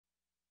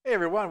Hey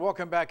everyone,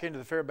 welcome back into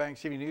the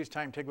Fairbanks Evening News.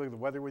 Time to take a look at the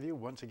weather with you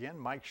once again.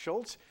 Mike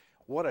Schultz.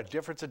 What a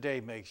difference a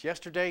day makes.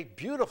 Yesterday,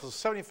 beautiful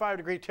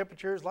 75-degree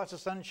temperatures, lots of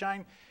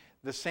sunshine.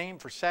 The same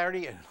for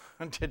Saturday,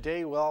 and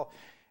today, well,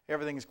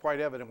 everything is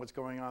quite evident what's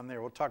going on there.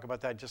 We'll talk about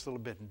that in just a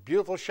little bit.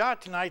 Beautiful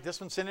shot tonight. This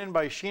one's sent in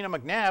by Sheena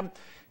McNabb.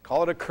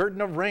 Call it a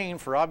curtain of rain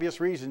for obvious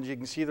reasons. You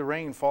can see the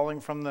rain falling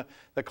from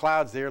the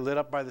clouds there, lit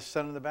up by the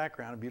sun in the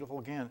background. A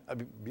beautiful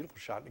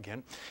shot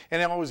again.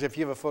 And always, if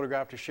you have a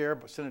photograph to share,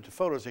 send it to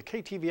photos at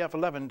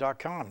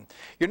ktvf11.com.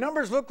 Your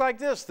numbers look like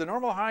this. The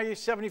normal high is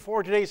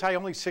 74. Today's high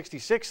only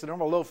 66. The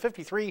normal low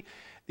 53.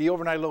 The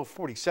overnight low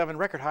 47.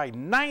 Record high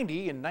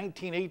 90 in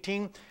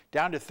 1918.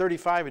 Down to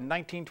 35 in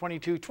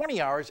 1922.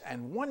 20 hours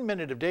and 1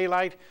 minute of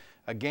daylight.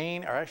 A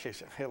gain, or actually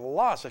a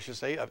loss, I should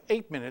say, of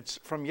 8 minutes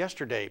from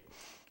yesterday.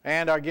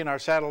 And again, our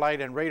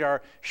satellite and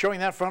radar showing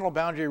that frontal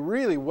boundary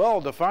really well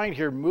defined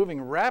here,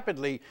 moving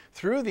rapidly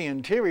through the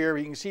interior.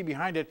 You can see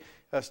behind it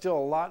still a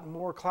lot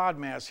more cloud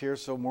mass here,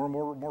 so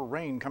more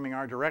rain coming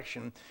our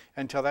direction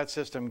until that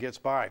system gets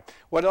by.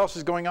 What else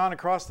is going on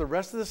across the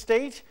rest of the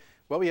state?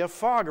 Well, we have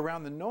fog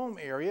around the Nome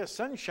area,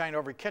 sunshine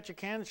over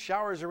Ketchikan,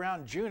 showers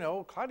around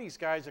Juneau, cloudy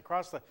skies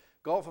across the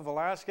Gulf of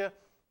Alaska,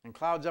 and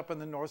clouds up in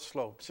the North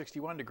Slope.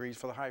 61 degrees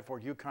for the high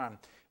Fort Yukon.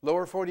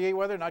 Lower 48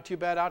 weather, not too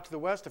bad out to the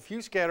west. A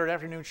few scattered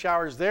afternoon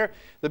showers there.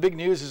 The big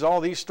news is all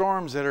these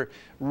storms that are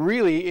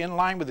really in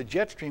line with the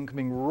jet stream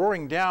coming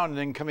roaring down and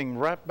then coming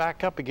right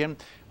back up again,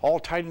 all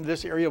tied into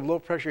this area of low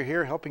pressure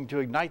here, helping to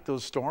ignite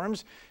those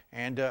storms.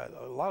 And a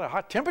lot of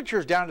hot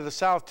temperatures down to the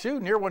south too,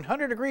 near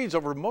 100 degrees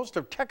over most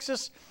of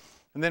Texas.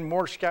 And then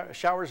more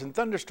showers and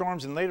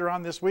thunderstorms, and later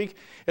on this week,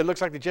 it looks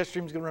like the jet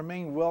stream is going to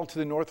remain well to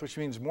the north, which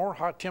means more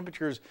hot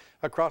temperatures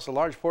across a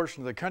large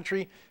portion of the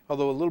country,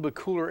 although a little bit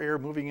cooler air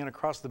moving in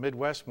across the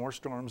Midwest, more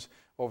storms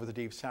over the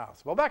deep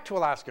south. Well, back to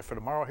Alaska for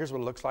tomorrow. Here's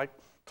what it looks like.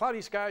 Cloudy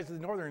skies in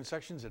the northern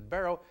sections at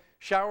Barrow,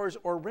 showers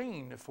or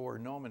rain for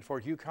Nome and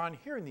Fort Yukon.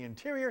 Here in the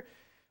interior,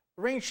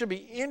 the rain should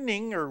be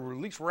ending or at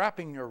least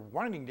wrapping or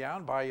winding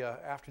down by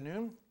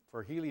afternoon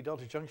for Healy,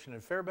 Delta Junction,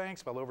 and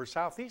Fairbanks, while over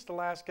southeast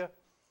Alaska,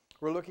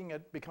 we're looking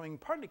at becoming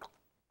partly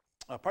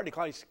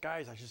cloudy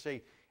skies, I should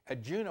say,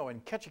 at Juneau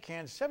and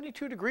Ketchikan.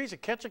 72 degrees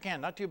at Ketchikan,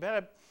 not too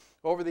bad.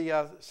 Over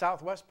the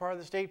southwest part of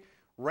the state,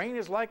 rain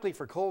is likely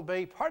for Cold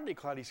Bay, partly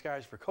cloudy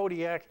skies for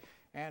Kodiak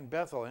and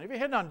Bethel. And if you're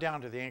heading on down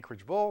to the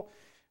Anchorage Bowl,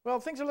 well,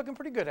 things are looking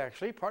pretty good,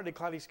 actually. Partly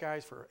cloudy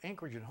skies for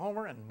Anchorage and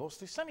Homer, and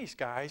mostly sunny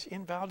skies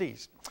in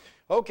Valdez.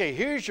 Okay,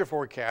 here's your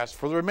forecast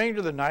for the remainder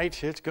of the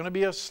night. It's going to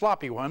be a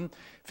sloppy one.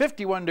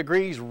 51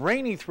 degrees,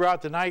 rainy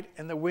throughout the night,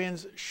 and the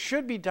winds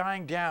should be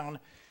dying down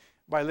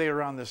by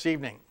later on this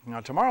evening. Now,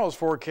 tomorrow's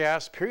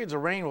forecast, periods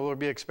of rain will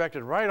be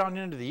expected right on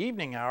into the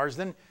evening hours,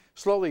 then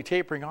slowly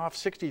tapering off,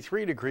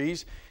 63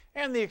 degrees.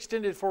 And the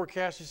extended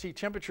forecast, you see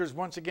temperatures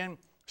once again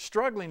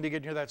struggling to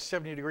get near that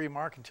 70-degree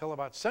mark until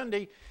about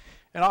Sunday.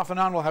 And off and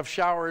on, we'll have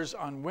showers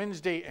on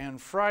Wednesday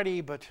and Friday,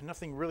 but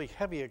nothing really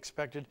heavy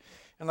expected.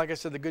 And like I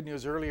said, the good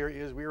news earlier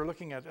is we were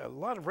looking at a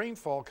lot of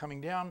rainfall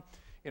coming down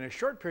in a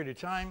short period of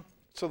time,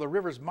 so the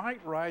rivers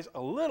might rise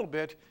a little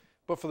bit,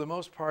 but for the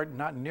most part,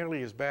 not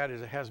nearly as bad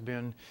as it has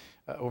been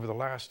over the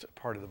last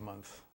part of the month.